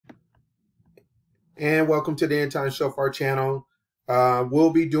and welcome to the End Time Shofar channel.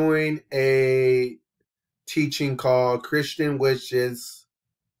 We'll be doing a teaching called Christian Witches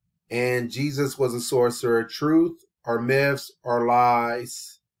and Jesus Was a Sorcerer, Truth or Myths or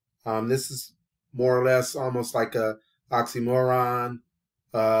Lies. This is more or less almost like a oxymoron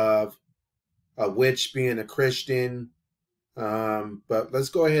of a witch being a Christian. But let's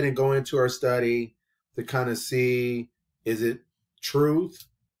go ahead and go into our study to kind of see, is it truth?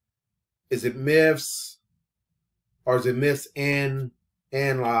 Is it myths, or is it myths and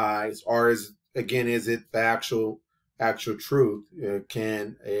lies, or is it the actual truth?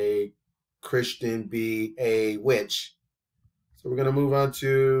 Can a Christian be a witch? So we're going to move on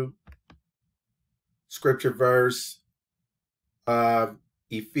to scripture verse of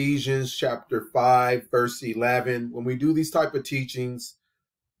Ephesians chapter 5, verse 11. When we do these type of teachings,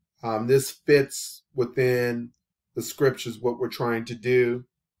 this fits within the scriptures, what we're trying to do,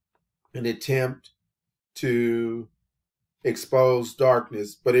 an attempt to expose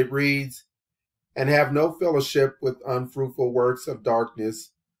darkness. But it reads, and have no fellowship with unfruitful works of darkness,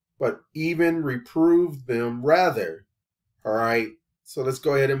 but even reprove them rather. All right, so let's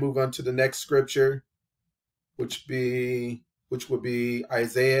go ahead and move on to the next scripture, which would be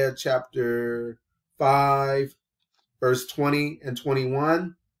Isaiah chapter 5, verse 20 and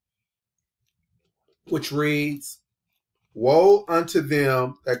 21, which reads, woe unto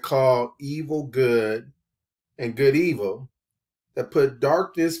them that call evil good and good evil, that put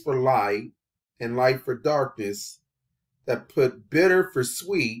darkness for light and light for darkness, that put bitter for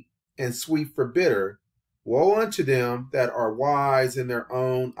sweet and sweet for bitter. Woe unto them that are wise in their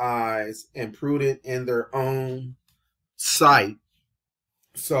own eyes and prudent in their own sight.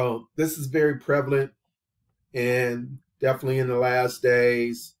 So this is very prevalent, and definitely in the last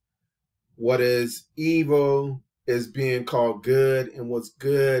days, what is evil is being called good, and what's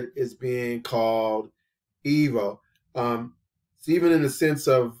good is being called evil. It's even in the sense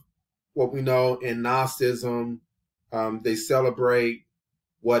of what we know in Gnosticism, they celebrate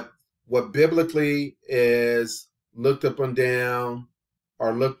what biblically is looked up and down,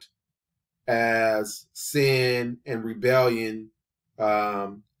 or looked as sin and rebellion.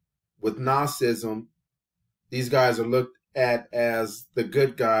 With Gnosticism, these guys are looked at as the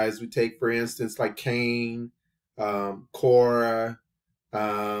good guys. We take, for instance, like Cain, Korah,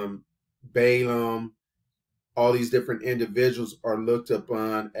 Balaam. All these different individuals are looked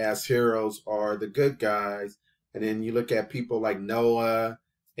upon as heroes, or the good guys. And then you look at people like Noah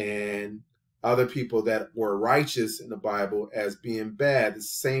and other people that were righteous in the Bible as being bad. The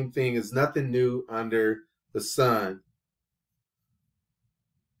same thing is nothing new under the sun.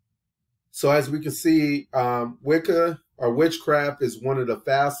 So as we can see, Wicca or witchcraft is one of the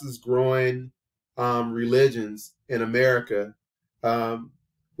fastest growing religions in America.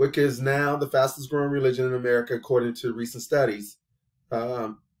 Wicca is now the fastest growing religion in America, according to recent studies.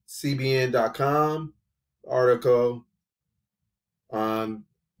 CBN.com article on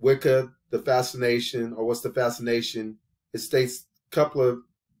Wicca, the fascination, or what's the fascination? It states a couple of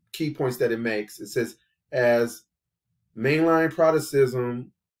key points that it makes. It says, as mainline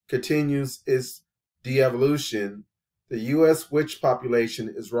Protestantism continues its de-evolution, the U.S. witch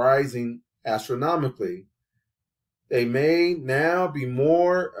population is rising astronomically. There may now be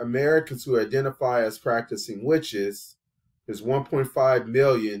more Americans who identify as practicing witches. There's 1.5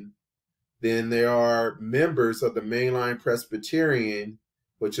 million. Then there are members of the mainline Presbyterian,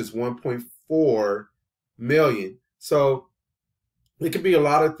 which is 1.4 million. So it could be a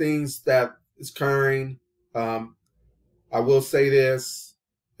lot of things that is occurring. I will say this,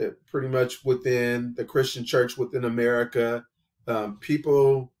 that pretty much within the Christian church within America,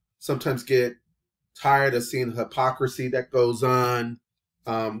 people sometimes get tired of seeing the hypocrisy that goes on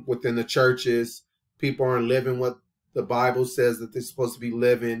within the churches. People aren't living what the Bible says that they're supposed to be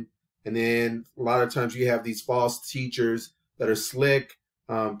living. And then a lot of times you have these false teachers that are slick.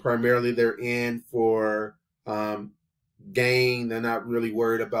 Primarily they're in for gain. They're not really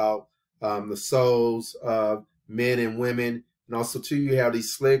worried about the souls of men and women. And also too, you have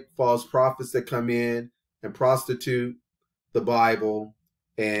these slick false prophets that come in and prostitute the Bible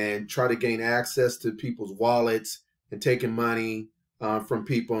and try to gain access to people's wallets and taking money from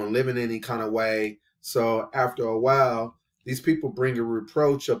people and living any kind of way. So after a while, these people bring a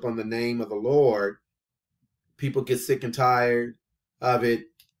reproach up on the name of the Lord. People get sick and tired of it,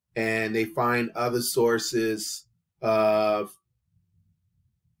 and they find other sources of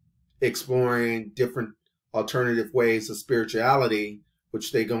exploring different alternative ways of spirituality,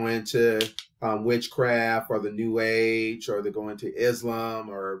 which they go into witchcraft or the New Age, or they go into Islam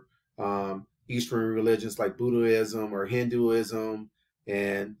or Eastern religions like Buddhism or Hinduism,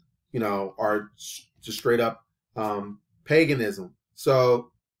 and are just straight up paganism.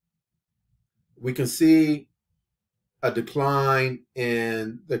 So we can see a decline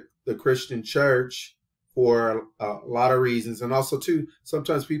in the Christian church for a lot of reasons. And also, too,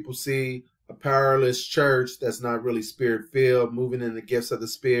 sometimes people see a powerless church that's not really spirit-filled, moving in the gifts of the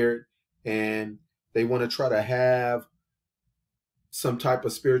Spirit, and they want to try to have some type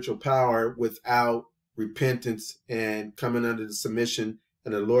of spiritual power without repentance and coming under the submission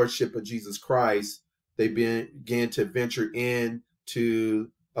and the lordship of Jesus Christ. They begin to venture into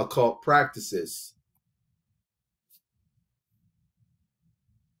occult practices.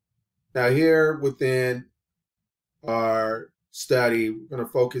 Now, here within our study, we're going to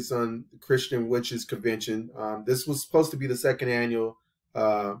focus on the Christian Witches Convention. This was supposed to be the second annual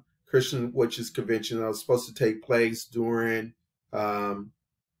Christian Witches Convention that was supposed to take place during, I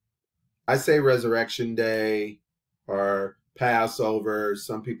say Resurrection Day or Passover.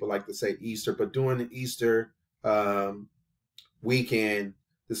 Some people like to say Easter, but during the Easter weekend,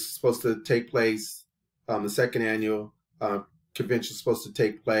 this is supposed to take place. The second annual convention is supposed to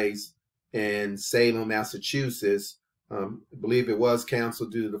take place in Salem, Massachusetts. I believe it was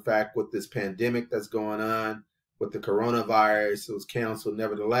canceled due to the fact with this pandemic that's going on with the coronavirus. It was canceled.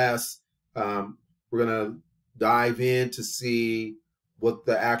 Nevertheless, we're going to dive in to see what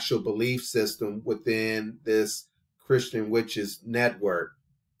the actual belief system within this Christian Witches network.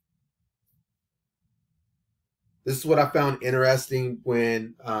 This is what I found interesting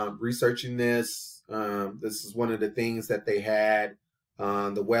when researching this. This is one of the things that they had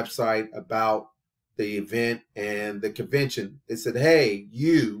on the website about the event and the convention. It said, "Hey,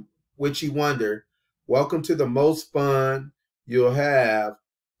 you, witchy wonder, welcome to the most fun you'll have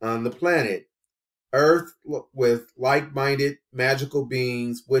on the planet. Earth with like-minded magical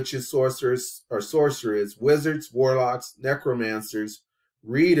beings, witches, sorcerers or sorcerers, wizards, warlocks, necromancers,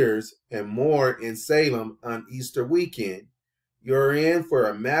 readers, and more in Salem on Easter weekend. You're in for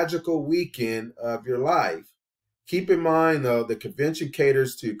a magical weekend of your life. Keep in mind, though, the convention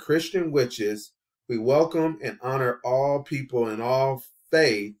caters to Christian witches. We welcome and honor all people in all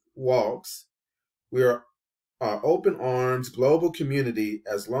faith walks. We are our open arms global community.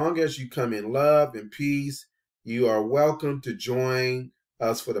 As long as you come in love and peace, you are welcome to join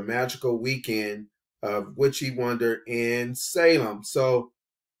us for the magical weekend of Witchy Wonder in Salem." So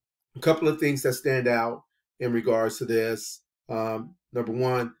a couple of things that stand out in regards to this. Number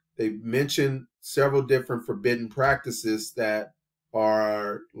one, they mentioned several different forbidden practices that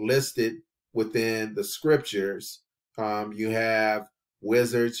are listed within the scriptures. You have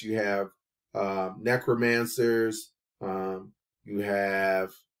wizards, you have necromancers, you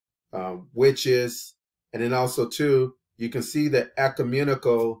have witches, and then also too, you can see the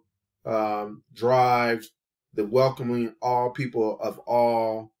ecumenical drive, the welcoming all people of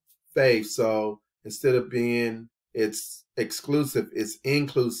all faith. So instead of being it's exclusive, it's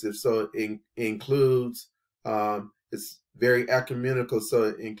inclusive. So it includes, it's very ecumenical. So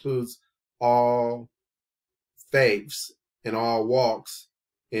it includes all faiths and all walks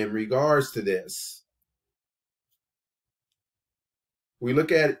in regards to this. We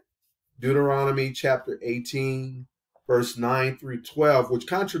look at Deuteronomy chapter 18, verse 9 through 12, which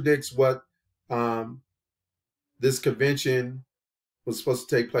contradicts what this convention was supposed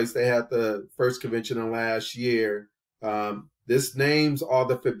to take place. They had the first convention in last year. This names all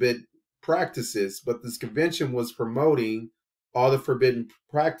the forbidden practices, but this convention was promoting all the forbidden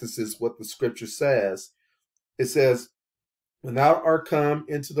practices, what the scripture says. It says, "When thou art come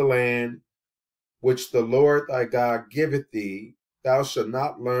into the land which the Lord thy God giveth thee, thou shalt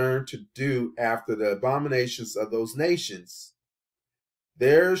not learn to do after the abominations of those nations.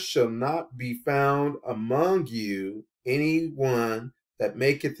 There shall not be found among you any one that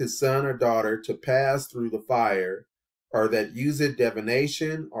maketh his son or daughter to pass through the fire, or that useth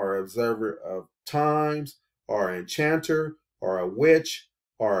divination, or observer of times, or an enchanter, or a witch,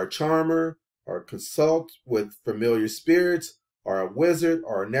 or a charmer, or consult with familiar spirits, or a wizard,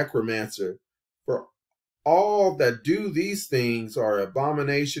 or a necromancer. For all that do these things are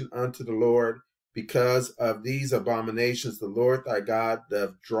abomination unto the Lord. Because of these abominations, the Lord thy God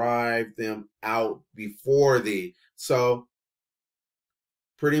doth drive them out before thee." So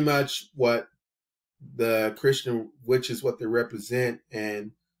pretty much what the Christian witches, what they represent,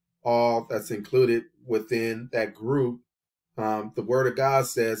 and all that's included within that group, the word of God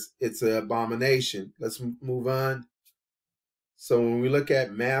says it's an abomination. Let's move on. So when we look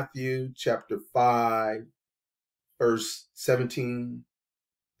at Matthew chapter 5, verse 17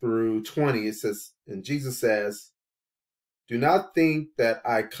 through 20, it says, and Jesus says, "Do not think that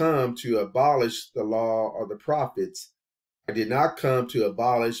I come to abolish the law or the prophets. I did not come to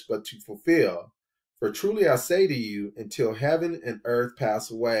abolish, but to fulfill. For truly I say to you, until heaven and earth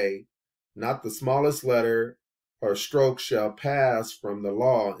pass away, not the smallest letter or stroke shall pass from the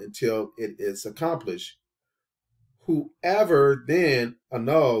law until it is accomplished. Whoever then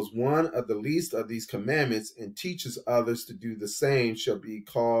annuls one of the least of these commandments and teaches others to do the same shall be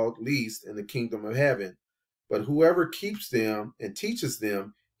called least in the kingdom of heaven. But whoever keeps them and teaches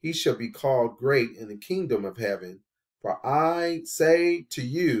them, he shall be called great in the kingdom of heaven. For I say to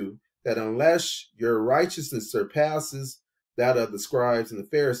you that unless your righteousness surpasses that of the scribes and the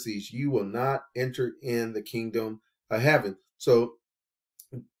Pharisees, you will not enter in the kingdom of heaven. So,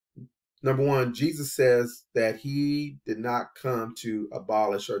 number one, Jesus says that he did not come to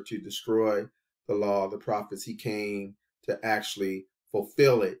abolish or to destroy the law, the prophets. He came to actually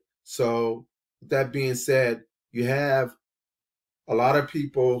fulfill it. So, with that being said, you have a lot of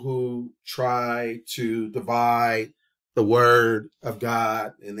people who try to divide the word of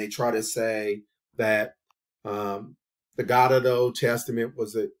God, and they try to say that the God of the Old Testament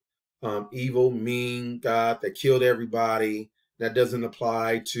was an evil, mean God that killed everybody. That doesn't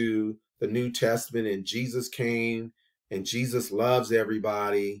apply to the New Testament, and Jesus came and Jesus loves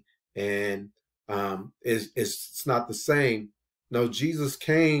everybody, and it's not the same. No, Jesus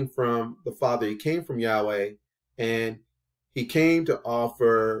came from the Father. He came from Yahweh, and he came to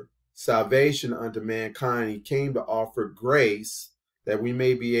offer salvation unto mankind. He came to offer grace that we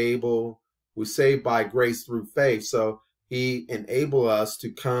may be able, we're saved by grace through faith. So he enabled us to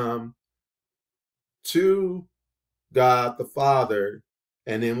come to God the Father.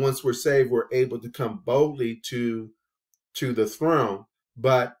 And then once we're saved, we're able to come boldly to the throne.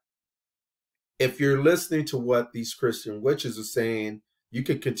 But if you're listening to what these Christian witches are saying, you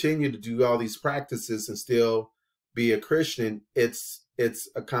can continue to do all these practices and still be a Christian. It's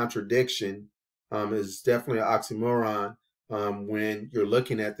a contradiction. It's definitely an oxymoron when you're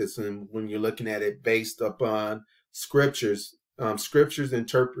looking at this, and when you're looking at it based upon scriptures. Scriptures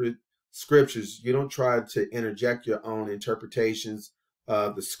interpret scriptures. You don't try to interject your own interpretations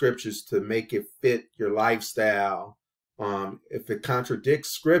of the scriptures to make it fit your lifestyle. If it contradicts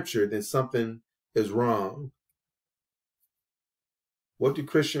scripture, then something is wrong. What do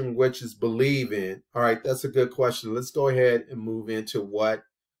Christian witches believe in? All right, that's a good question. Let's go ahead and move into what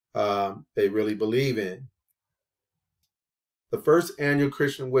they really believe in. The first annual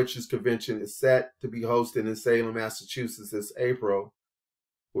Christian Witches Convention is set to be hosted in Salem, Massachusetts this April,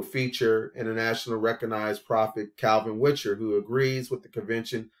 will feature international recognized prophet Calvin Witcher, who agrees with the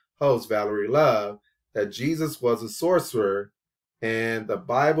convention host Valerie Love that Jesus was a sorcerer and the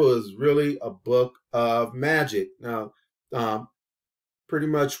Bible is really a book of magic. Now, pretty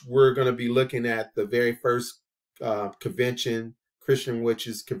much we're going to be looking at the very first convention, Christian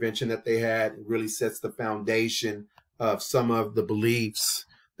Witches Convention that they had. It really sets the foundation of some of the beliefs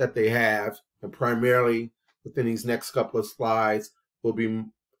that they have. And primarily within these next couple of slides, we'll be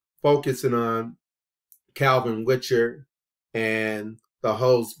focusing on Calvin Witcher and the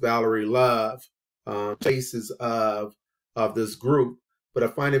host Valerie Love, cases of this group. But I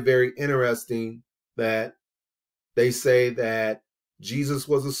find it very interesting that they say that Jesus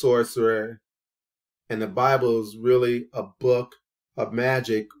was a sorcerer and the Bible is really a book of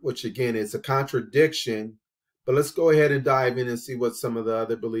magic, which again is a contradiction. But let's go ahead and dive in and see what some of the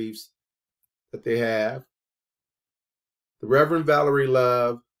other beliefs that they have. The Reverend Valerie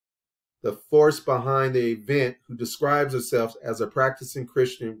Love, the force behind the event, who describes herself as a practicing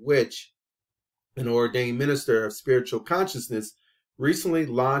Christian witch, an ordained minister of spiritual consciousness, recently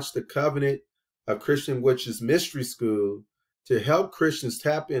launched the Covenant of Christian Witches Mystery School to help Christians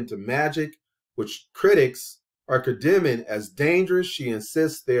tap into magic, which critics are condemning as dangerous. She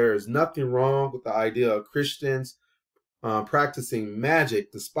insists there is nothing wrong with the idea of Christians practicing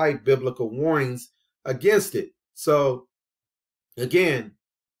magic, despite biblical warnings against it. So, again,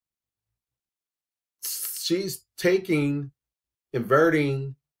 she's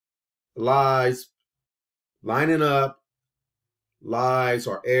inverting lies, lining up lies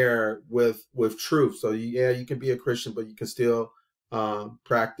or error with truth. So yeah, you can be a Christian, but you can still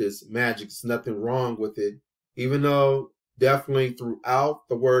practice magic. There's nothing wrong with it, even though definitely throughout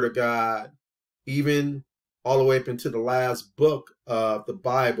the Word of God, even all the way up into the last book of the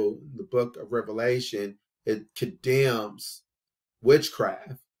Bible, the book of Revelation, it condemns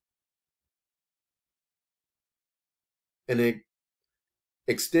witchcraft. And it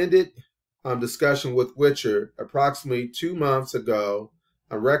extended discussion with Witcher approximately 2 months ago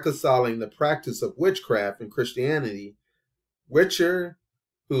on reconciling the practice of witchcraft in Christianity. Witcher,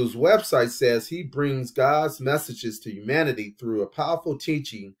 whose website says he brings God's messages to humanity through a powerful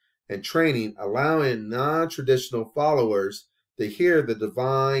teaching and training, allowing non-traditional followers to hear the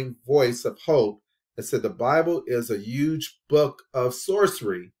divine voice of hope. It said the Bible is a huge book of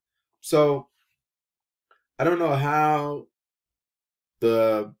sorcery. So I don't know how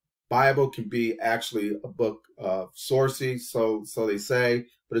the Bible can be actually a book of sorcery, so they say,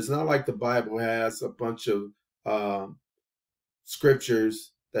 but it's not like the Bible has a bunch of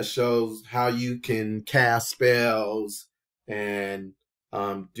scriptures that shows how you can cast spells and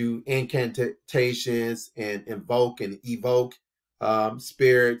do incantations and invoke and evoke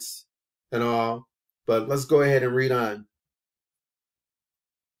spirits and all. But let's go ahead and read on.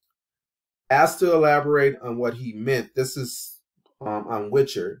 Asked to elaborate on what he meant, this is on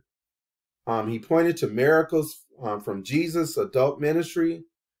Witcher. He pointed to miracles from Jesus' adult ministry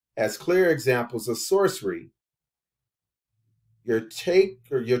as clear examples of sorcery.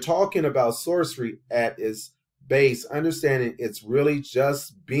 You're talking about sorcery at its base, understanding it's really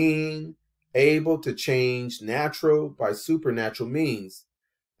just being able to change natural by supernatural means.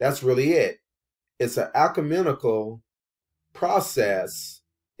 That's really it. It's an alchemical process.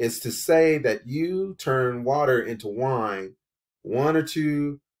 It's to say that you turn water into wine, 1 or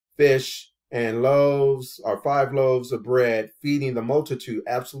 2 fish and loaves or 5 loaves of bread, feeding the multitude,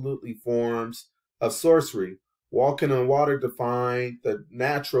 absolutely forms of sorcery. Walking on water define the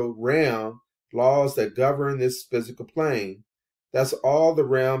natural realm, laws that govern this physical plane. That's all the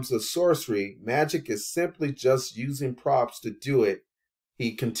realms of sorcery. Magic is simply just using props to do it,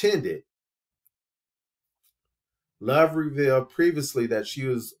 he contended. Love revealed previously that she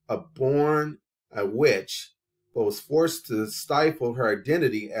was born a witch, but was forced to stifle her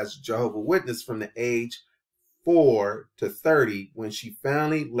identity as a Jehovah's Witness from the age 4 to 30 when she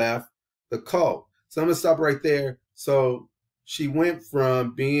finally left the cult. So I'm going to stop right there. So she went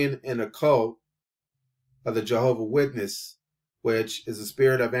from being in a cult of the Jehovah's Witness, which is a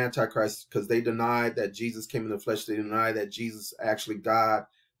spirit of Antichrist, because they denied that Jesus came in the flesh. They denied that Jesus actually God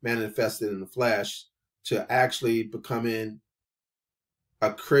manifested in the flesh, to actually becoming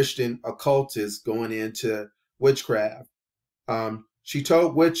a Christian occultist going into witchcraft. She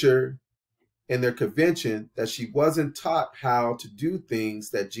told Witcher in their convention that she wasn't taught how to do things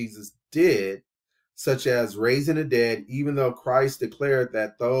that Jesus did, such as raising the dead, even though Christ declared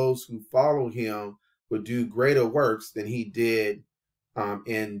that those who follow him would do greater works than he did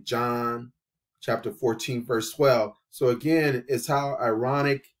in John chapter 14, verse 12. So again, it's how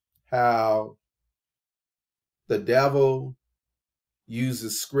ironic how the devil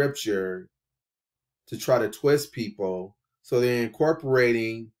uses scripture to try to twist people. So they're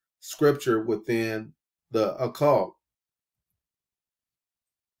incorporating scripture within the occult.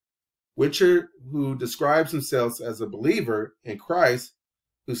 Witcher, who describes himself as a believer in Christ,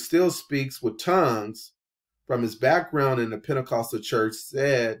 who still speaks with tongues from his background in the Pentecostal church,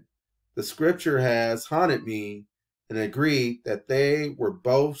 said, "The scripture has haunted me," and agreed that they were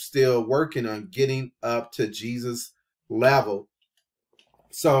both still working on getting up to Jesus' level.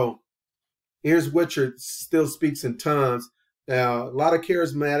 So here's Witcher still speaks in tongues. Now, a lot of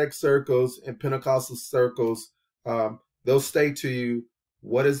charismatic circles and Pentecostal circles, they'll state to you,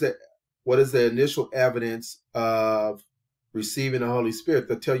 what is the initial evidence of receiving the Holy Spirit?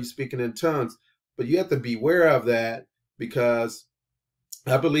 They'll tell you speaking in tongues, but you have to beware of that, because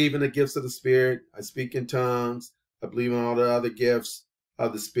I believe in the gifts of the Spirit. I speak in tongues. I believe in all the other gifts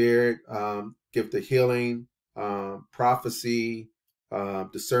of the Spirit, gift of healing, prophecy,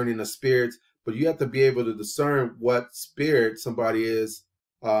 discerning of spirits. But you have to be able to discern what spirit somebody is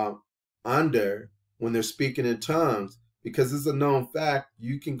under when they're speaking in tongues, because it's a known fact.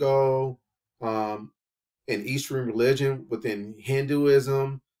 You can go in Eastern religion, within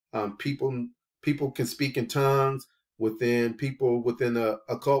Hinduism, people can speak in tongues. Within the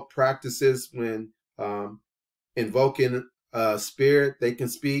occult practices, when invoking a spirit, they can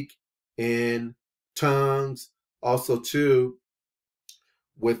speak in tongues. Also, too,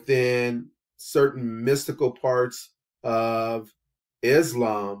 within certain mystical parts of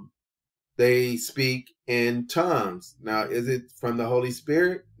Islam, they speak in tongues. Now, is it from the Holy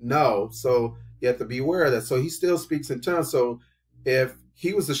Spirit? No. So you have to be aware of that. So he still speaks in tongues. So if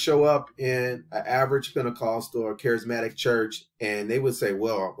he was to show up in an average Pentecostal or charismatic church, and they would say,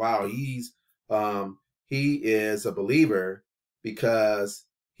 well, wow, he is a believer because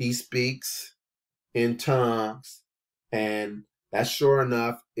he speaks in tongues, and that sure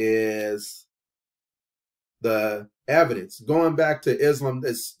enough is the evidence. Going back to Islam,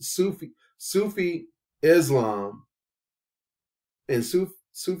 this Sufi Islam, and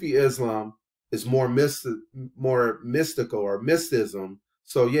Sufi Islam is more mystical or mysticism.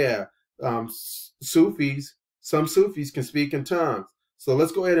 So yeah, some Sufis can speak in tongues. So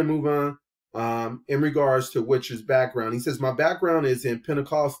let's go ahead and move on. In regards to Witcher's background, he says, my background is in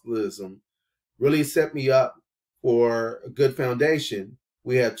Pentecostalism. Really set me up for a good foundation.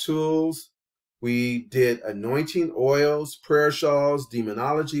 We had tools. We did anointing oils, prayer shawls,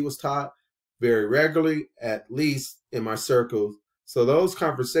 demonology was taught very regularly, at least in my circles. So those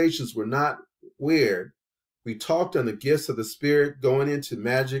conversations were not weird. We talked on the gifts of the Spirit. Going into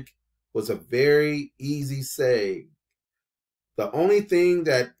magic was a very easy say. The only thing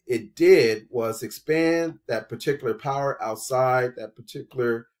that it did was expand that particular power outside that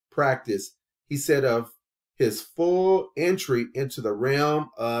particular practice. He said of his full entry into the realm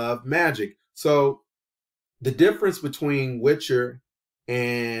of magic. So the difference between Witcher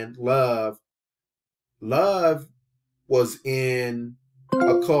and Love was in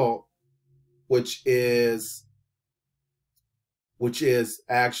occult, which is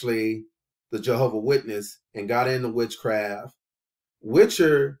actually the Jehovah Witness, and got into witchcraft.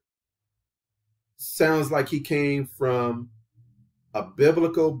 Witcher sounds like he came from a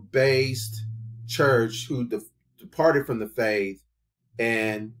biblical based church who departed from the faith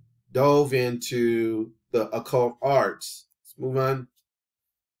and dove into the occult arts. Let's move on.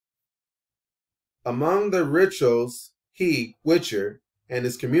 Among the rituals he, Witcher, and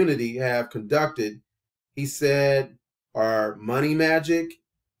his community have conducted, he said, are money magic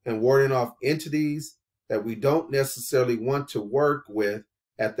and warding off entities that we don't necessarily want to work with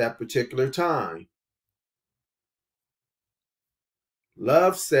at that particular time.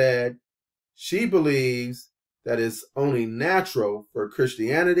 Love said she believes that it's only natural for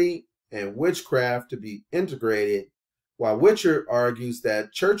Christianity and witchcraft to be integrated, while Witcher argues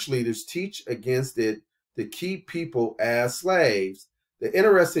that church leaders teach against it to keep people as slaves. The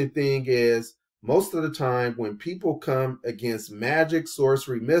interesting thing is, most of the time when people come against magic,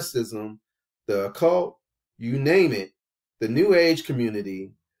 sorcery, mysticism, the occult, you name it, the New Age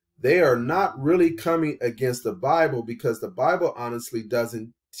community, they are not really coming against the Bible, because the Bible honestly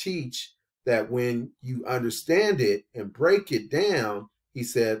doesn't teach that when you understand it and break it down. He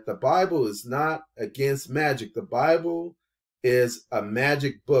said the Bible is not against magic. The Bible is a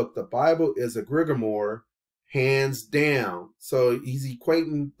magic book. The Bible is a grimoire, hands down. So he's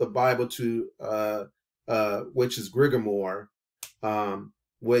equating the Bible to which is grimoire,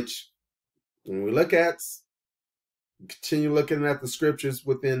 which when we continue looking at the scriptures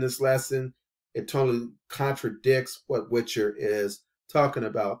within this lesson, it totally contradicts what Witcher is talking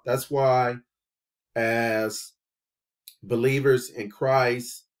about. That's why, as believers in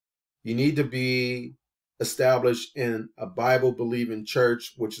Christ, you need to be established in a Bible-believing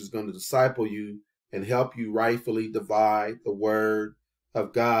church, which is going to disciple you and help you rightfully divide the word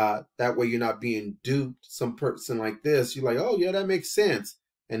of God. That way you're not being duped. Some person like this, you're like, oh yeah, that makes sense.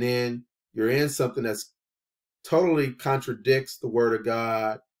 And then you're in something that's totally contradicts the word of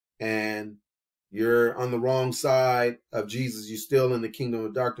God, and you're on the wrong side of Jesus. You're still in the kingdom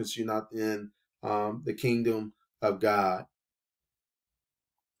of darkness. You're not in the kingdom of God.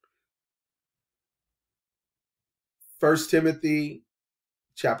 1 Timothy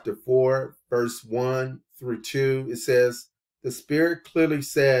chapter 4, verse 1 through 2, it says, the Spirit clearly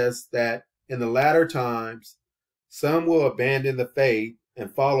says that in the latter times, some will abandon the faith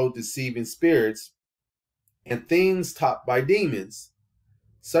and follow deceiving spirits and things taught by demons.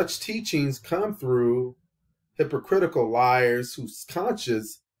 Such teachings come through hypocritical liars whose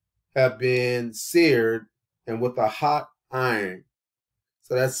consciences have been seared and with a hot iron.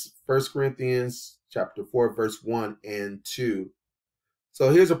 So that's 1 Corinthians chapter 4, verse 1 and 2.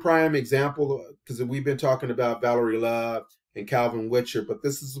 So here's a prime example, because we've been talking about Valerie Love and Calvin Witcher, but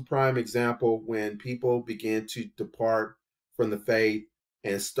this is a prime example when people begin to depart from the faith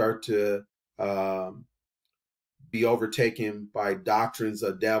and start to be overtaken by doctrines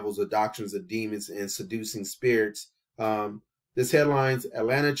of devils or doctrines of demons and seducing spirits. This headlines,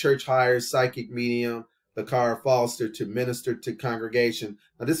 Atlanta church hires psychic medium Lakara Foster to minister to congregation.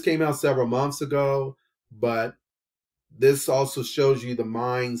 Now this came out several months ago, but this also shows you the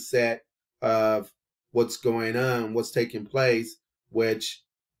mindset of what's going on, what's taking place, which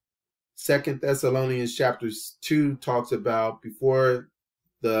 2 Thessalonians chapter 2 talks about before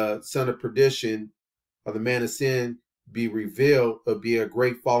the son of perdition or the man of sin be revealed, or be a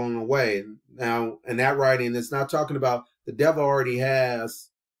great falling away. Now, in that writing, it's not talking about the devil already has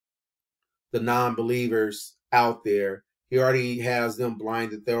the non-believers out there. He already has them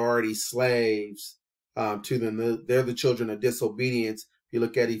blinded. They're already slaves to them. They're the children of disobedience. If you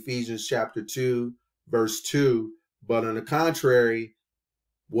look at Ephesians chapter 2, verse 2. But on the contrary,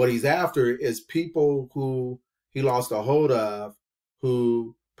 what he's after is people who he lost a hold of,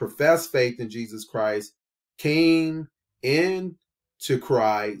 who profess faith in Jesus Christ, came in to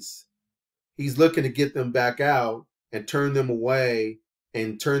Christ. He's looking to get them back out and turn them away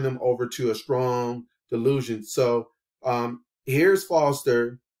and turn them over to a strong delusion. So here's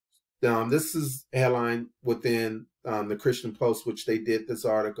Foster. This is a headline within the Christian Post, which they did this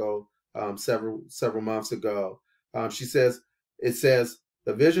article several months ago. She says, it says,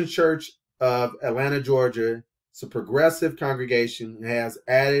 the Vision Church of Atlanta, Georgia, it's a progressive congregation, has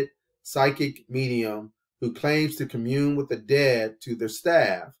added psychic medium who claims to commune with the dead to their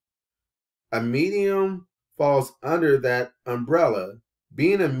staff. A medium falls under that umbrella.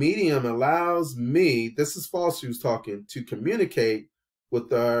 Being a medium allows me, this is Foster who's talking, to communicate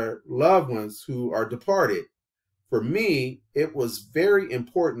with our loved ones who are departed. For me, it was very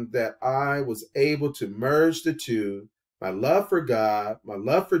important that I was able to merge the two, my love for God, my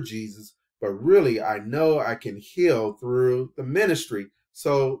love for Jesus, but really I know I can heal through the ministry.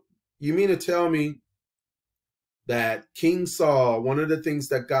 So you mean to tell me that King Saul, one of the things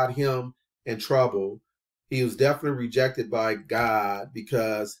that got him in trouble, he was definitely rejected by God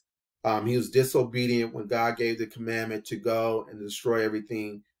because he was disobedient when God gave the commandment to go and destroy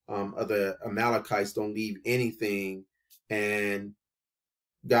everything of the Amalekites, don't leave anything. And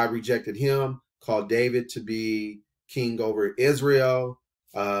God rejected him, called David to be king over Israel,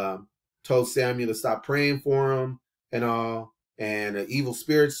 told Samuel to stop praying for him and all. And an evil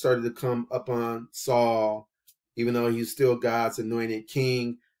spirit started to come upon Saul, even though he's still God's anointed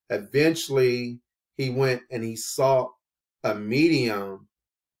king. Eventually, he went and he sought a medium,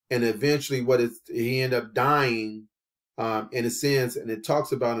 and eventually he ended up dying in a sense. And it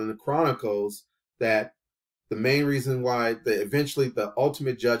talks about in the Chronicles that the main reason why eventually the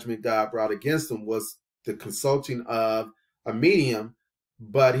ultimate judgment God brought against him was the consulting of a medium.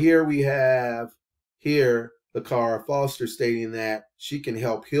 But here we have LaCara Foster stating that she can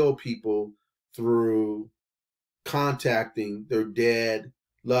help heal people through contacting their dead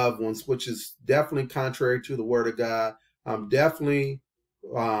loved ones, which is definitely contrary to the word of God. Definitely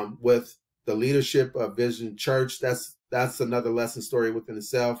with the leadership of Vision Church, that's another lesson story within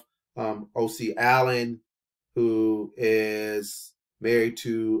itself. O.C. Allen, who is married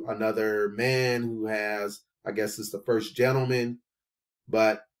to another man who has, I guess it's the first gentleman,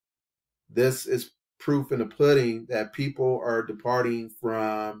 but this is proof in the pudding that people are departing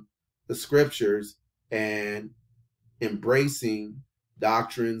from the scriptures and embracing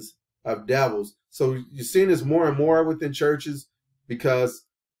doctrines of devils. So you're seeing this more and more within churches, because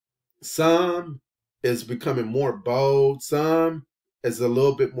some is becoming more bold, some is a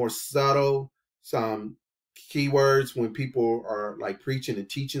little bit more subtle. Some keywords when people are like preaching and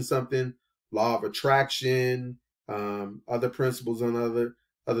teaching something, law of attraction, other principles and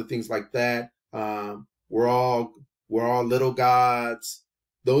other things like that. We're all little gods.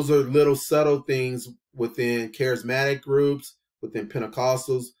 Those are little subtle things within charismatic groups, within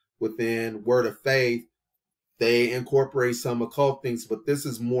Pentecostals, within Word of Faith. They incorporate some occult things, but this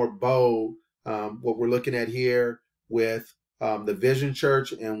is more bold. What we're looking at here with the Vision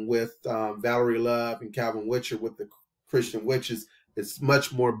Church and with Valerie Love and Calvin Witcher with the Christian Witches, it's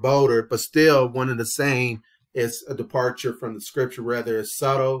much more bolder, but still one and the same. It's a departure from the scripture, whether it's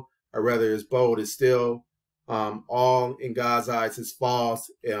subtle or whether it's bold. It's still all in God's eyes is false.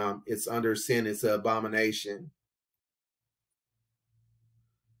 It's under sin. It's an abomination.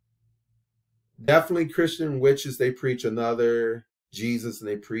 Definitely Christian witches, they preach another Jesus and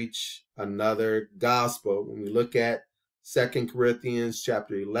they preach another gospel. When we look at 2 Corinthians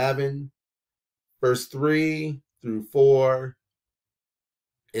chapter 11, verse 3 through 4,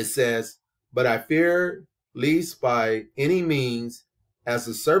 it says, "But I fear lest by any means, as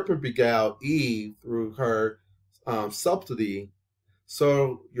the serpent beguiled Eve through her subtlety,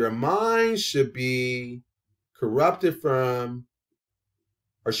 so your mind should be corrupted from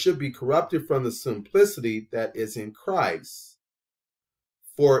the simplicity that is in Christ.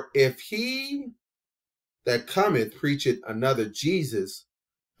 For if he that cometh preacheth another Jesus,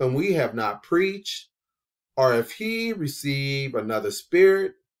 whom we have not preached, or if he receive another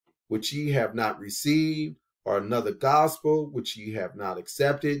spirit, which ye have not received, or another gospel, which ye have not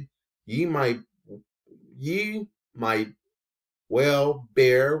accepted, ye might well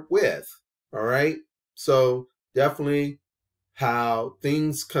bear with." All right. So definitely how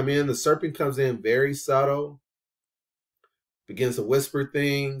things come in. The serpent comes in very subtle, begins to whisper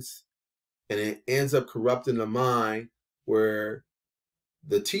things, and it ends up corrupting the mind, where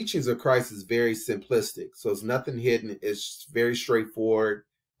the teachings of Christ is very simplistic. So it's nothing hidden. It's very straightforward.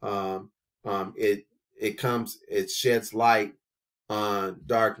 It sheds light on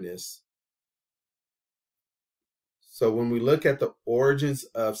darkness. So when we look at the origins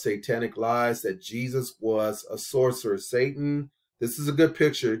of satanic lies, that Jesus was a sorcerer, Satan, this is a good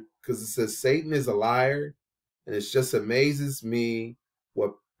picture because it says Satan is a liar, and it just amazes me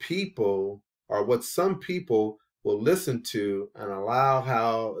what people or what some people will listen to and allow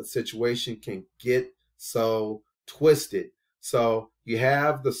how a situation can get so twisted. So you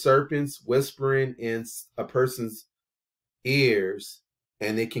have the serpents whispering in a person's ears,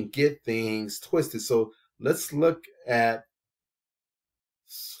 and they can get things twisted. So let's look at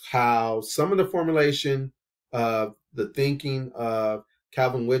how some of the formulation of the thinking of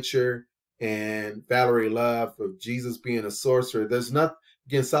Calvin Witcher and Valerie Love of Jesus being a sorcerer. There's not,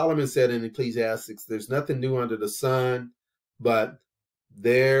 again, Solomon said in Ecclesiastes, there's nothing new under the sun, but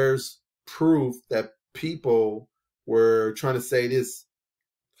there's proof that people were trying to say this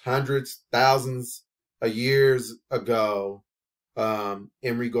hundreds, thousands of years ago,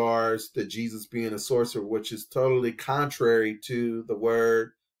 in regards to Jesus being a sorcerer, which is totally contrary to the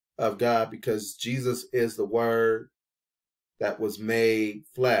word of God, because Jesus is the word that was made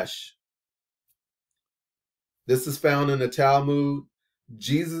flesh. This is found in the Talmud.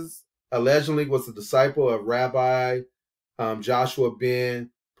 Jesus allegedly was a disciple of Rabbi Joshua ben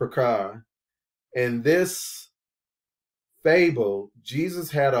Prakar. In this fable,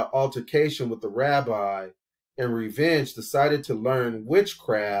 Jesus had an altercation with the rabbi, and revenge decided to learn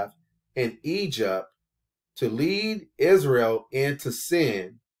witchcraft in Egypt to lead Israel into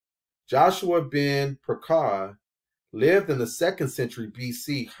sin. Joshua ben Prakar lived in the 2nd century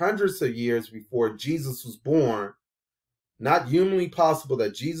BC, hundreds of years before Jesus was born. Not humanly possible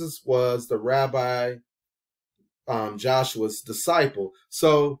that Jesus was the rabbi Joshua's disciple.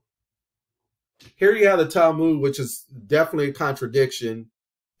 So here you have the Talmud, which is definitely a contradiction.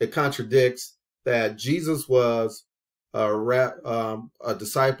 It contradicts that Jesus was a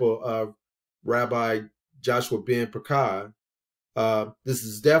disciple of Rabbi Joshua ben Prakar. This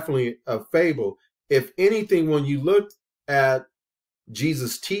is definitely a fable. If anything, when you look at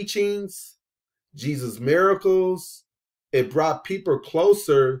Jesus' teachings, Jesus' miracles, it brought people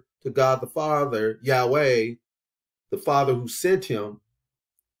closer to God the Father, Yahweh, the Father who sent him.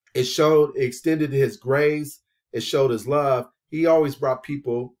 It extended his grace. It showed his love. He always brought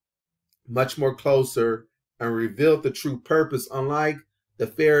people much more closer and revealed the true purpose. Unlike the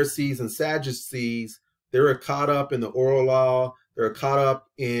Pharisees and Sadducees, they were caught up in the oral law. They were caught up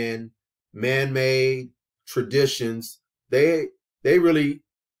in man-made traditions. They really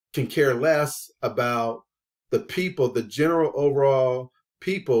can care less about the people, the general overall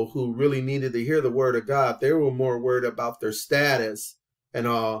people who really needed to hear the word of God. They were more worried about their status and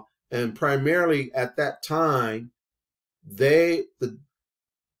all. And primarily at that time, they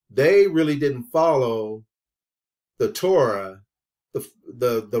really didn't follow the Torah,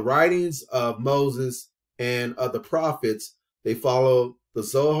 the writings of Moses and of the prophets. They follow the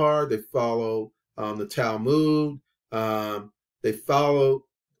Zohar, they follow the Talmud, they follow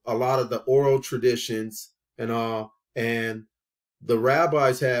a lot of the oral traditions and all. And the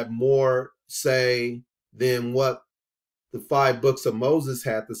rabbis had more say than what the 5 books of Moses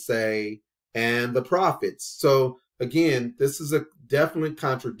had to say and the prophets. So again, this is a definite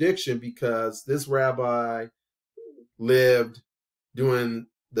contradiction because this rabbi lived during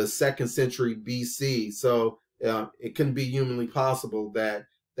the 2nd century BC. So it couldn't be humanly possible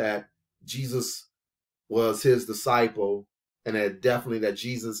that Jesus was his disciple, and that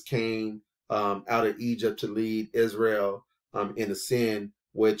Jesus came out of Egypt to lead Israel into sin,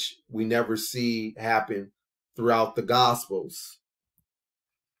 which we never see happen throughout the Gospels.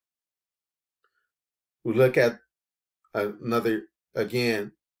 We look at another,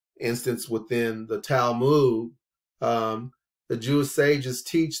 again, instance within the Talmud. The Jewish sages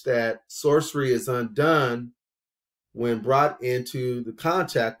teach that sorcery is undone when brought into the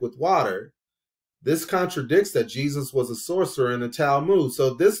contact with water. This contradicts that Jesus was a sorcerer in the Talmud.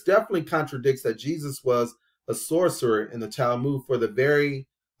 So this definitely contradicts that Jesus was a sorcerer in the Talmud, for the very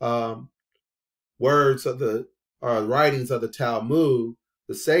words of the writings of the Talmud.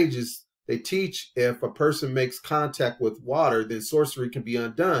 The sages, they teach if a person makes contact with water, then sorcery can be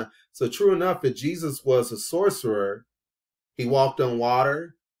undone. So true enough, if Jesus was a sorcerer, he walked on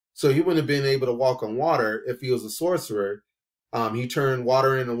water. So he wouldn't have been able to walk on water if he was a sorcerer. He turned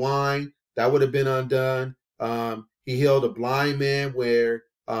water into wine. That would have been undone. He healed a blind man where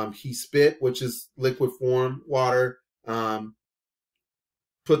he spit, which is liquid form water,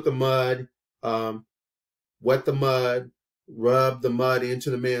 put the mud, wet the mud, rubbed the mud into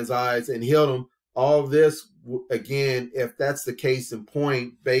the man's eyes and healed him. All this, again, if that's the case in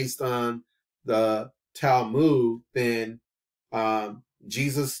point based on the Talmud, then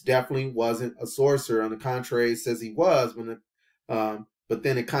Jesus definitely wasn't a sorcerer. On the contrary, it says he was, but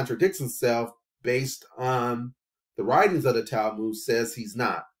then it contradicts himself based on the writings of the Talmud says he's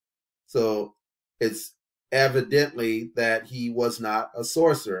not. So it's evidently that he was not a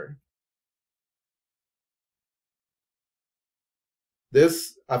sorcerer.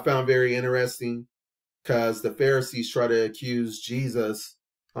 This I found very interesting because the Pharisees try to accuse Jesus,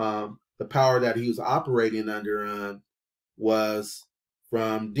 the power that he was operating under was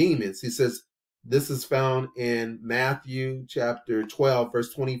from demons. He says, this is found in Matthew chapter 12,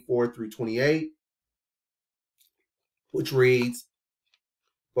 verse 24 through 28, which reads,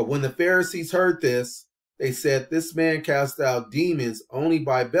 "But when the Pharisees heard this, they said, this man cast out demons only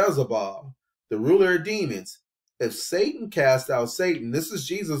by Beelzebub, the ruler of demons. If Satan cast out Satan," this is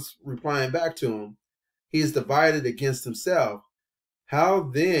Jesus replying back to him, "he is divided against himself. How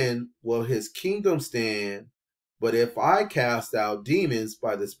then will his kingdom stand? But if I cast out demons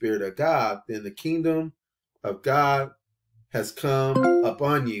by the Spirit of God, then the kingdom of God has come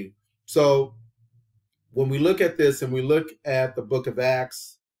upon you." So when we look at this and we look at the book of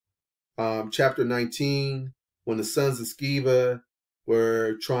Acts, chapter 19, when the sons of Sceva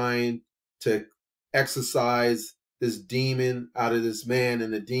were trying to exorcise this demon out of this man,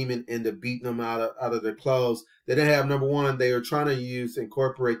 and the demon ended up beating them out of their clothes. They didn't have, number one, they were trying to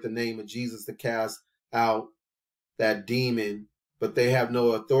incorporate the name of Jesus to cast out that demon, but they have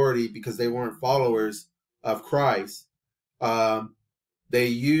no authority because they weren't followers of Christ. They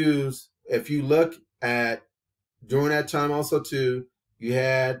use, if you look at, during that time also too, you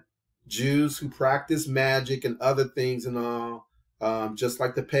had Jews who practiced magic and other things and all, just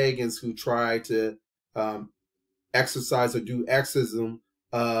like the pagans who tried to exorcise or do exorcism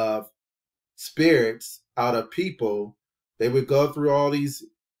of spirits out of people. They would go through all these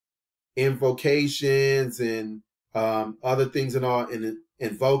invocations and other things and all, and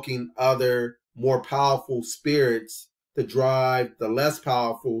invoking other more powerful spirits to drive the less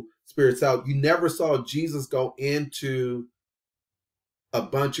powerful spirits out. You never saw Jesus go into a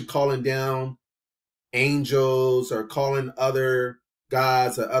bunch of calling down angels or calling other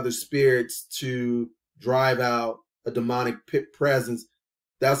gods or other spirits to drive out a demonic presence.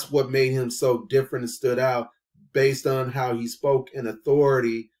 That's what made him so different and stood out, based on how he spoke in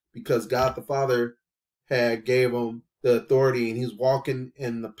authority, because God the Father had gave him the authority, and he's walking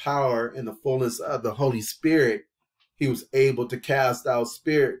in the power and the fullness of the Holy Spirit. He was able to cast out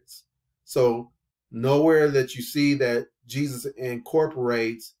spirits. So nowhere that you see that Jesus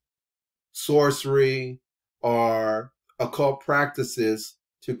incorporates sorcery or occult practices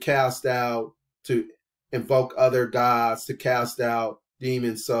to cast out, to invoke other gods, to cast out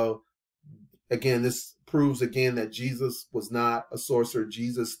demons. So again, this proves again that Jesus was not a sorcerer.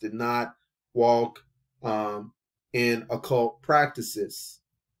 Jesus did not walk in occult practices.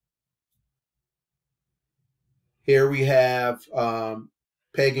 Here we have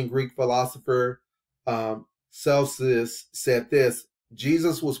pagan Greek philosopher Celsus said this: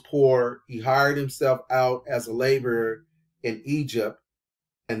 Jesus was poor. He hired himself out as a laborer in Egypt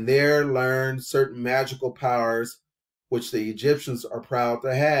and there learned certain magical powers which the Egyptians are proud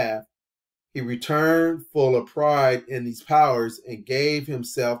to have. He returned full of pride in these powers and gave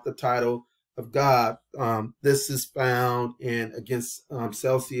himself the title of God. This is found in against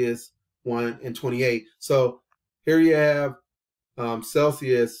Celsius 1:28. So here you have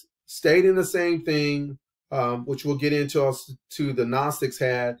Celsius stating the same thing, which we'll get into. Also, to the Gnostics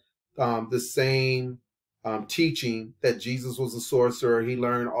had the same teaching that Jesus was a sorcerer. He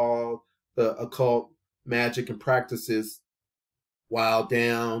learned all the occult magic and practices while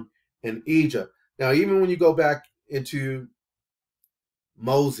down in Egypt. Now, even when you go back into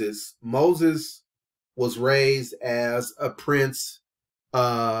Moses, Moses was raised as a prince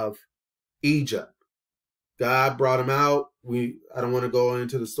of Egypt. God brought him out. I don't want to go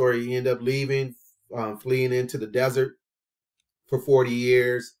into the story. He ended up leaving, fleeing into the desert for 40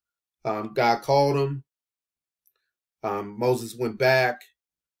 years. God called him. Moses went back.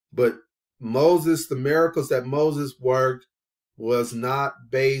 But Moses, the miracles that Moses worked was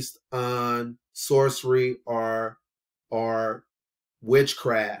not based on sorcery or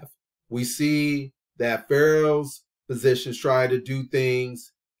witchcraft. We see that Pharaoh's physicians tried to do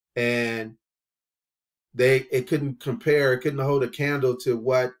things, and it couldn't compare, it couldn't hold a candle to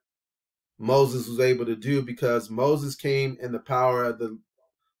what Moses was able to do, because Moses came in the power of the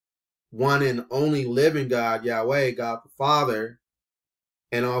one and only living God, Yahweh, God the Father.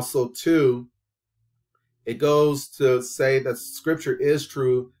 And also, too, it goes to say that scripture is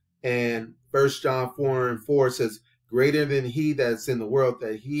true. And 1 John 4:4 says, greater than he that's in the world,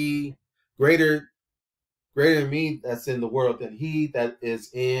 greater than me that's in the world, than he that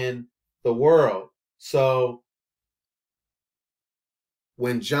is in the world. So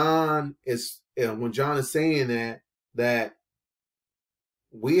when John is when John is saying that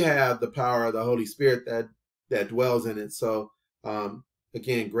we have the power of the Holy Spirit that dwells in it. So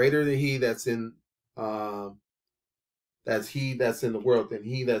again, greater than he that's in that's in the world than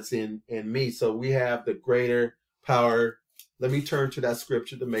he that's in me. So we have the greater power. Let me turn to that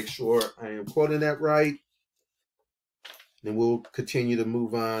scripture to make sure I am quoting that right. And we'll continue to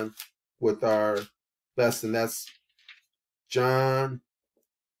move on with our lesson. That's John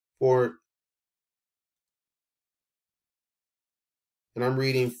 4. And I'm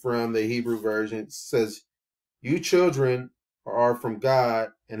reading from the Hebrew version. It says, "You children are from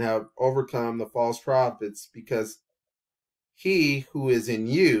God and have overcome the false prophets, because he who is in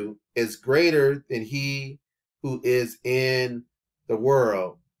you is greater than he who is in the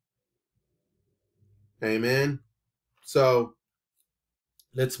world." Amen. So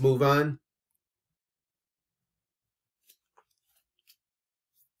let's move on.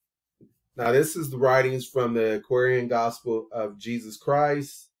 Now, this is the writings from the Aquarian Gospel of Jesus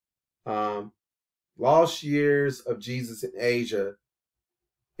Christ. Lost years of Jesus in Asia.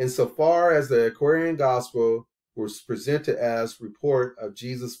 Insofar as the Aquarian Gospel was presented as report of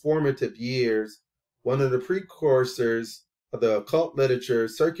Jesus' formative years, one of the precursors of the occult literature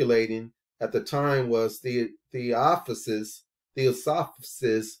circulating at the time was the Theosophist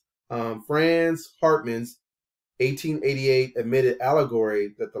Franz Hartmann's 1888 admitted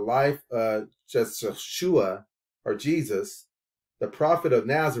allegory that the life of Yeshua, or Jesus, the prophet of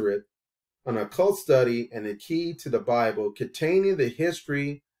Nazareth, an occult study and a key to the Bible containing the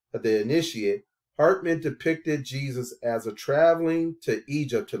history of the initiate. Hartmann depicted Jesus as a traveling to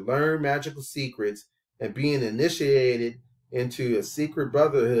Egypt to learn magical secrets and being initiated into a secret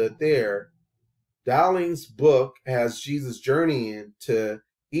brotherhood there. Dowling's book has Jesus journeying to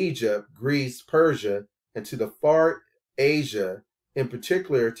Egypt, Greece, Persia, and to the far Asia, in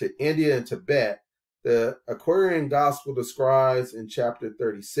particular to India and Tibet. The Aquarian Gospel describes in chapter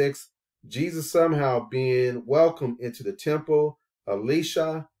 36 Jesus somehow being welcomed into the temple of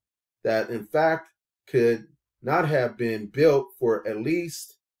Lisha, that in fact could not have been built for at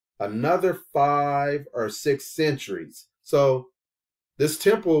least another 5 or 6 centuries. So this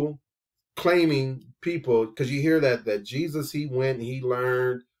temple claiming people, because you hear that Jesus, he went and he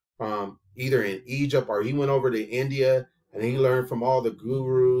learned either in Egypt or he went over to India and he learned from all the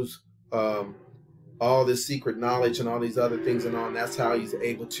gurus, all this secret knowledge and all these other things and all, and that's how he's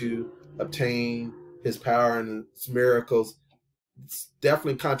able to obtain his power and his miracles. It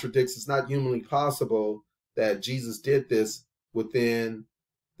definitely contradicts. It's not humanly possible that Jesus did this within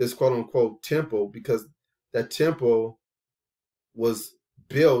this quote-unquote temple, because that temple was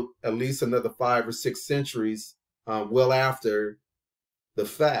built at least another 5 or 6 centuries well after the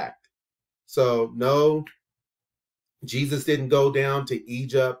fact. So no, Jesus didn't go down to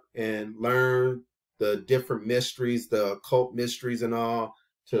Egypt and learn the different mysteries, the occult mysteries and all,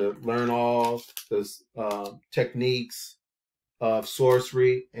 to learn all those techniques of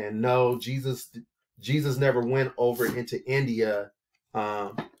sorcery. And no, Jesus never went over into India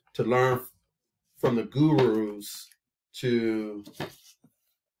to learn from the gurus to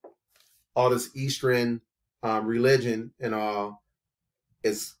all this Eastern religion and all.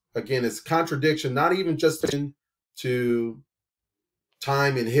 It's contradiction, not even just to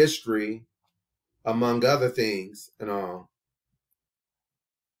time and history, among other things and all.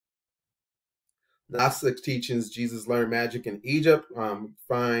 Gnostic teachings, Jesus learned magic in Egypt.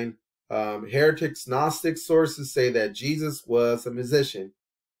 Heretics, Gnostic sources say that Jesus was a musician.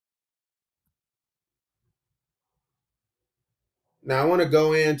 Now I want to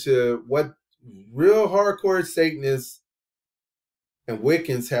go into what real hardcore Satanists and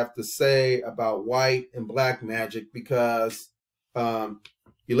Wiccans have to say about white and black magic, because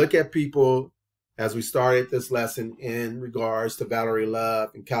you look at people, as we started this lesson in regards to Valerie Love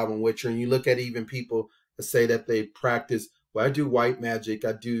and Calvin Witcher, and you look at even people that say that they practice, well, I do white magic,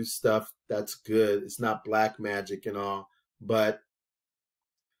 I do stuff that's good, it's not black magic and all. But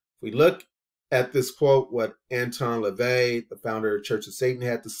if we look at this quote, what Anton LaVey, the founder of Church of Satan,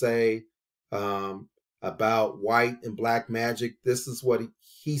 had to say about white and black magic, this is what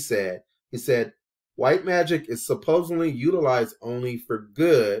he said. He said, white magic is supposedly utilized only for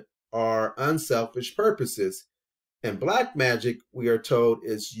good or unselfish purposes, and black magic, we are told,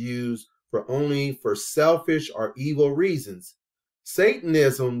 is used only for selfish or evil reasons.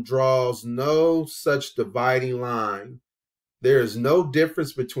 Satanism draws no such dividing line. There is no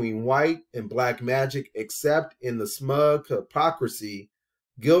difference between white and black magic except in the smug hypocrisy,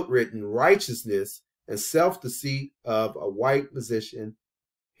 guilt-ridden righteousness, and self-deceit of a white musician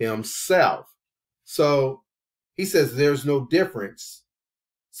himself. So he says there's no difference.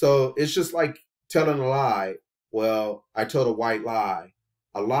 So it's just like telling a lie. Well, I told a white lie.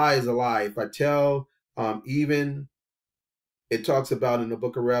 A lie is a lie. If I tell, even it talks about in the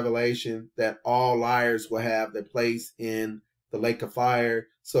book of Revelation that all liars will have their place in the lake of fire.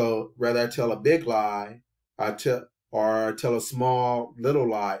 So whether I tell a big lie, or I tell a small little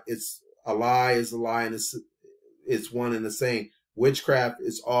lie, it's a lie is a lie, and it's one and the same. Witchcraft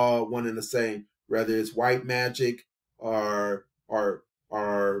is all one and the same, whether it's white magic or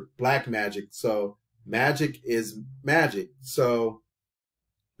black magic. So magic is magic. So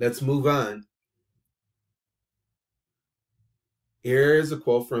let's move on. Here's a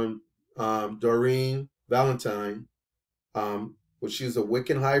quote from Doreen Valentine, which she was a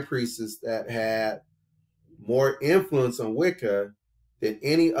Wiccan high priestess that had more influence on Wicca than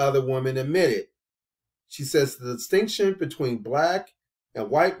any other woman admitted. She says the distinction between black and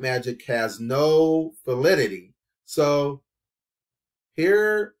white magic has no validity. So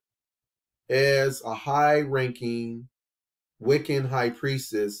here is a high-ranking Wiccan high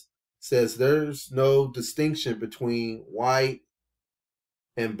priestess says there's no distinction between white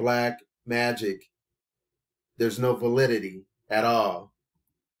and black magic. There's no validity at all.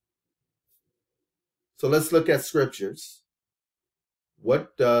 So let's look at scriptures.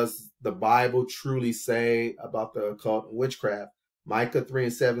 What does the Bible truly say about the occult and witchcraft? Micah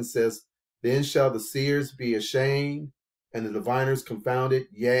 3:7 says, then shall the seers be ashamed, and the diviners confounded.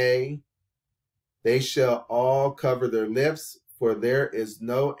 Yea, they shall all cover their lips, for there is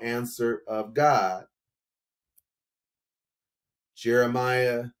no answer of God.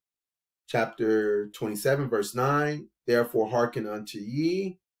 Jeremiah chapter 27, verse 9, therefore hearken unto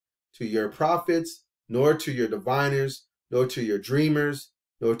ye, to your prophets, nor to your diviners, nor to your dreamers,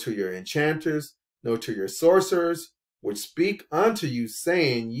 nor to your enchanters, nor to your sorcerers, which speak unto you,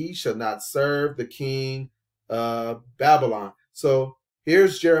 saying, ye shall not serve the king of Babylon. So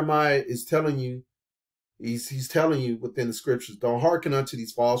here's Jeremiah is telling you, he's telling you within the scriptures, don't hearken unto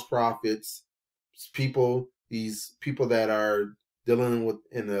these false prophets, these people that are dealing with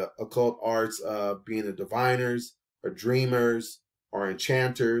in the occult arts of being the diviners or dreamers or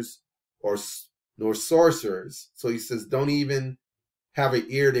enchanters or nor sorcerers. So he says, don't even have an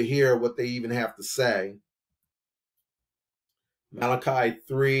ear to hear what they even have to say. Malachi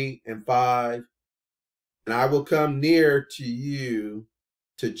 3:5, and I will come near to you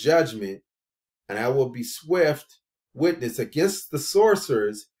to judgment, and I will be swift witness against the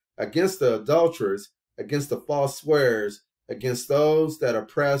sorcerers, against the adulterers, against the false swearers, against those that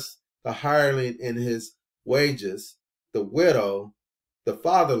oppress the hireling in his wages, the widow, the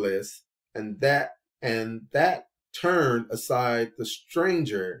fatherless, and that turn aside the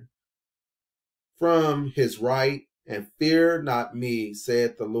stranger from his right, and fear not me,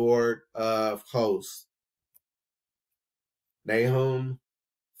 saith the Lord of hosts. Nahum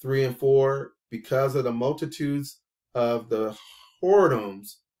 3:4, because of the multitudes of the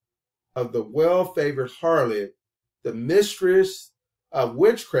whoredoms of the well-favored harlot, the mistress of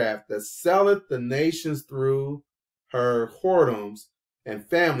witchcraft that selleth the nations through her whoredoms, and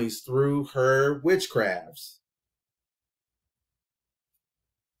families through her witchcrafts.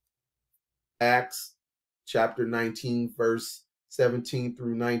 Acts chapter 19, verse 17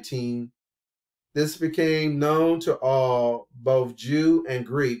 through 19. This became known to all, both Jew and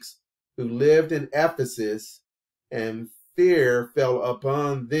Greeks, who lived in Ephesus, and fear fell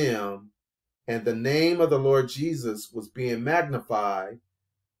upon them, and the name of the Lord Jesus was being magnified,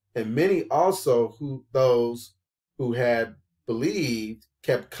 and many also those who had believed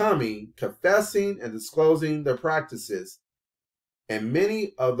kept coming, confessing and disclosing their practices. And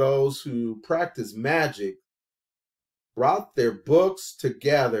many of those who practiced magic brought their books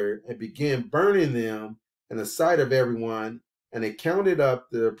together and began burning them in the sight of everyone, and they counted up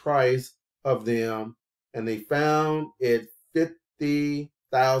the price of them, and they found it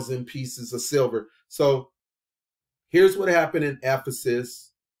 50,000 pieces of silver. So here's what happened in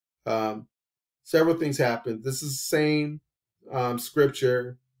Ephesus. Several things happened. This is the same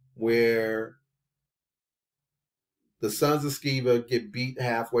scripture where the sons of Sceva get beat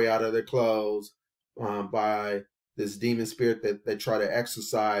halfway out of their clothes by this demon spirit that they try to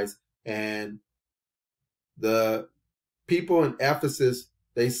exorcise. And the people in Ephesus,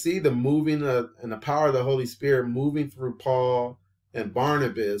 they see the moving and the power of the Holy Spirit moving through Paul and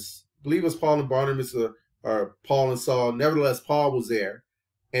Barnabas. I believe it was Paul and Barnabas or Paul and Saul. Nevertheless, Paul was there.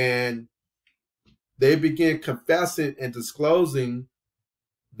 And they began confessing and disclosing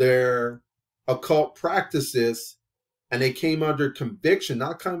their occult practices, and they came under conviction,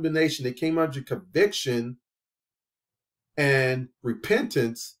 not condemnation. They came under conviction and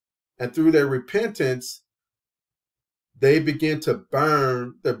repentance, and through their repentance, they begin to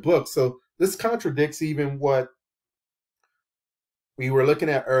burn their books. So this contradicts even what we were looking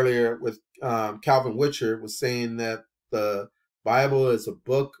at earlier with Calvin Witcher was saying that the Bible is a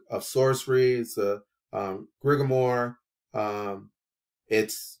book of sorcery. It's a grimoire.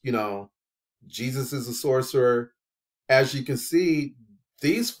 It's, you know, Jesus is a sorcerer. As you can see,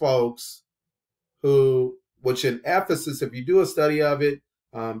 these folks who, which in Ephesus, if you do a study of it,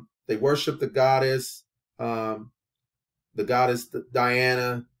 they worship the goddess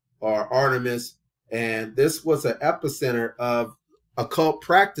Diana or Artemis. And this was an epicenter of occult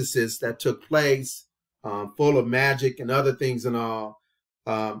practices that took place, full of magic and other things and all.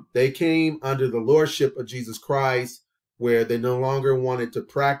 They came under the lordship of Jesus Christ, where they no longer wanted to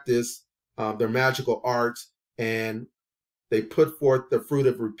practice their magical arts, and they put forth the fruit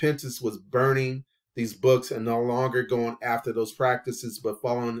of repentance, was burning these books and no longer going after those practices, but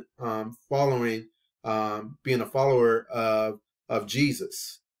following being a follower of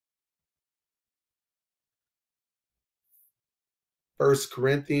Jesus. 1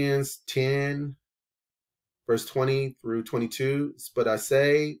 Corinthians 10, verse 20 through 22. But I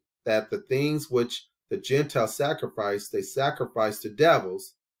say that the things which the Gentiles sacrifice, they sacrifice to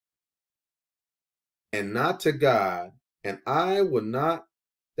devils and not to God. And I would not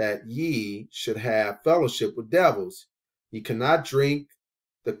that ye should have fellowship with devils. Ye cannot drink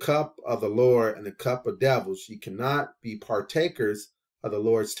the cup of the Lord and the cup of devils. Ye cannot be partakers of the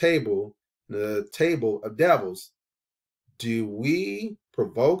Lord's table, the table of devils. Do we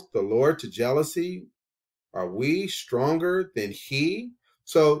provoke the Lord to jealousy? Are we stronger than he?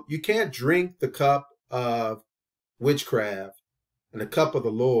 So you can't drink the cup of witchcraft and the cup of the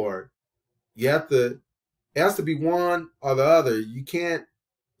Lord. It has to be one or the other. You can't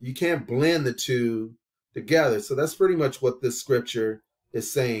blend the two together. So that's pretty much what this scripture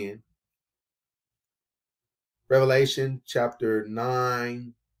is saying. Revelation chapter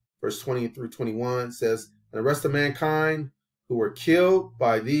 9, verse 20 through 21 says, and the rest of mankind who were killed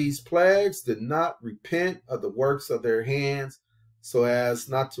by these plagues did not repent of the works of their hands, so as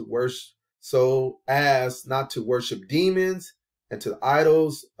not to worship demons and to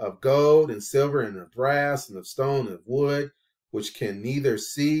idols of gold and silver and of brass and of stone and of wood, which can neither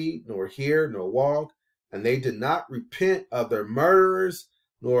see nor hear nor walk. And they did not repent of their murders,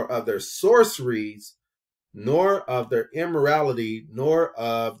 nor of their sorceries, nor of their immorality, nor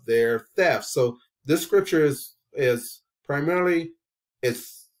of their theft. So this scripture is primarily,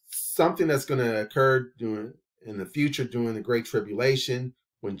 it's something that's going to occur in the future during the Great Tribulation,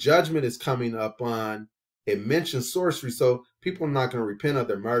 when judgment is coming upon. It mentions sorcery, so people are not going to repent of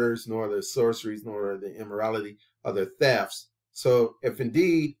their murders, nor their sorceries, nor their immorality, of their thefts. So if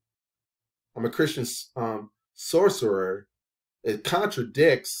indeed I'm a Christian sorcerer, it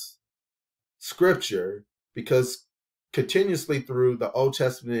contradicts scripture, because continuously through the Old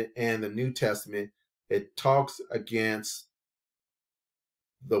Testament and the New Testament, it talks against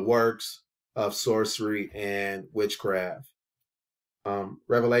the works of sorcery and witchcraft.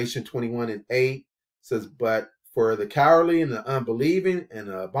 Revelation 21:8 says, but for the cowardly and the unbelieving and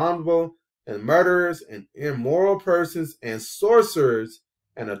the abominable and murderers and immoral persons and sorcerers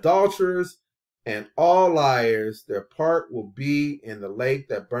and adulterers and all liars, their part will be in the lake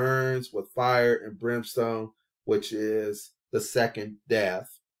that burns with fire and brimstone, which is the second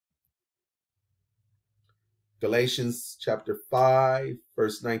death. Galatians chapter 5,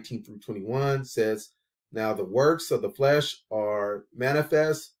 verse 19 through 21 says, now the works of the flesh are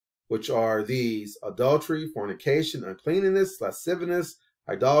manifest, which are these: adultery, fornication, uncleanness, lasciviousness,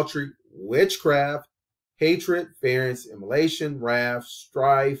 idolatry, witchcraft, hatred, variance, immolation, wrath,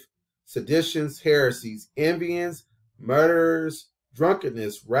 strife, seditions, heresies, envyings, murders,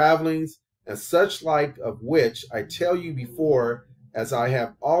 drunkenness, ravelings, and such like, of which I tell you before, as I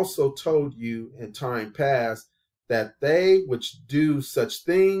have also told you in time past, that they which do such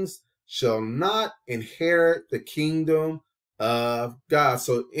things shall not inherit the kingdom of God.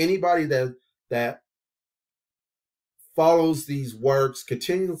 So anybody that follows these works,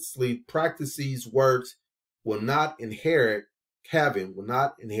 continuously practice these works, will not inherit heaven, will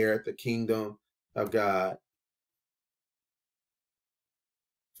not inherit the kingdom of God.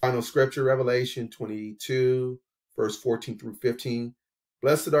 Final scripture, Revelation 22, verse 14 through 15.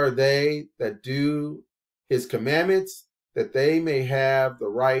 Blessed are they that do his commandments, that they may have the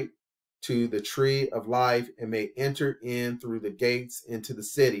right to the tree of life and may enter in through the gates into the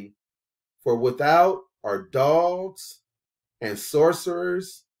city. For without are dogs and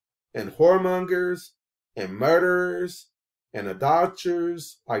sorcerers and whoremongers and murderers and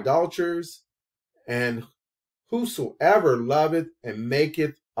idolaters, and whosoever loveth and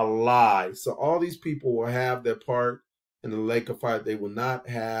maketh a lie. So all these people will have their part in the lake of fire. They will not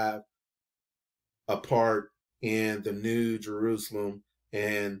have a part in the new Jerusalem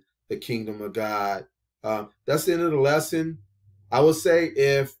and the kingdom of God. That's the end of the lesson. I would say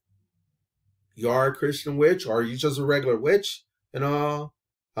if you are a Christian witch or you just a regular witch and all,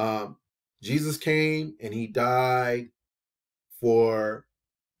 Jesus came and he died for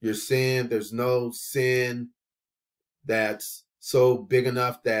your sin. There's no sin that's so big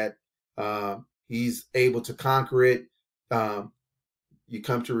enough that he's able to conquer it. You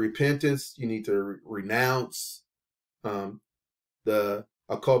come to repentance. You need to renounce the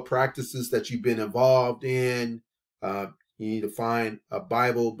occult practices that you've been involved in. You need to find a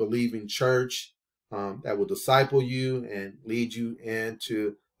Bible-believing church that will disciple you and lead you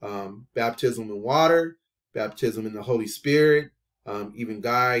into baptism in water, baptism in the Holy Spirit, even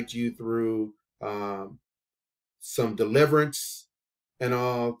guide you through some deliverance and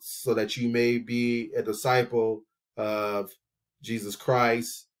all, so that you may be a disciple of Jesus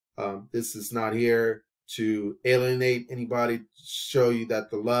Christ. This is not here to alienate anybody, show you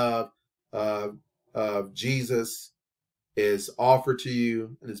that the love of Jesus is offered to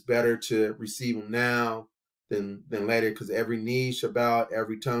you, and it's better to receive him now than later, because every knee shall bow,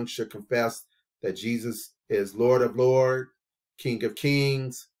 every tongue shall confess that Jesus is Lord of Lords, King of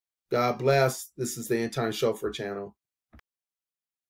Kings. God bless. This is the End Time Show for channel.